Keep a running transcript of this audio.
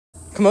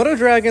Komodo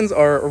dragons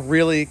are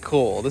really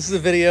cool. This is a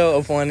video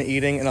of one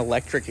eating an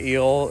electric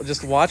eel.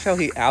 Just watch how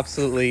he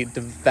absolutely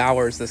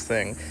devours this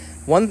thing.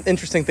 One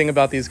interesting thing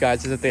about these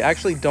guys is that they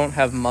actually don't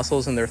have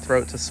muscles in their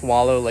throat to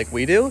swallow like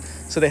we do,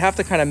 so they have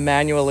to kind of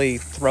manually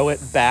throw it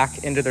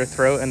back into their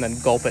throat and then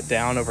gulp it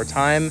down over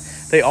time.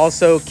 They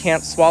also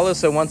can't swallow,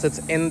 so once it's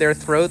in their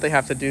throat, they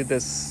have to do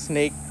this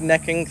snake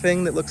necking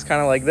thing that looks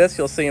kind of like this.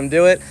 You'll see them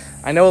do it.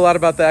 I know a lot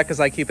about that because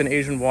I keep an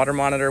Asian water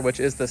monitor,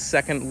 which is the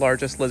second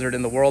largest lizard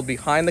in the world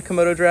behind the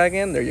Komodo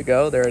dragon. There you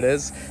go, there it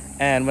is.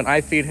 And when I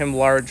feed him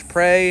large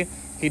prey,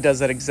 he does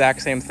that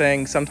exact same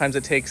thing. Sometimes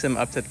it takes him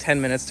up to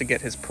 10 minutes to get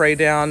his prey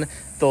down.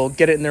 They'll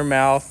get it in their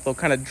mouth, they'll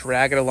kind of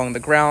drag it along the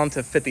ground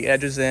to fit the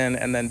edges in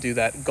and then do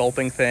that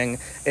gulping thing.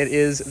 It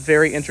is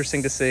very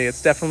interesting to see.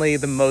 It's definitely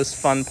the most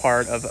fun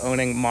part of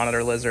owning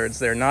monitor lizards.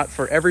 They're not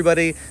for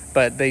everybody,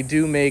 but they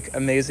do make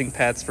amazing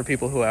pets for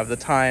people who have the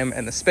time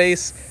and the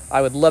space.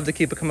 I would love to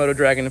keep a Komodo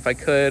dragon if I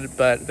could,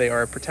 but they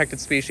are a protected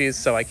species,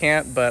 so I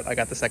can't, but I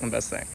got the second best thing.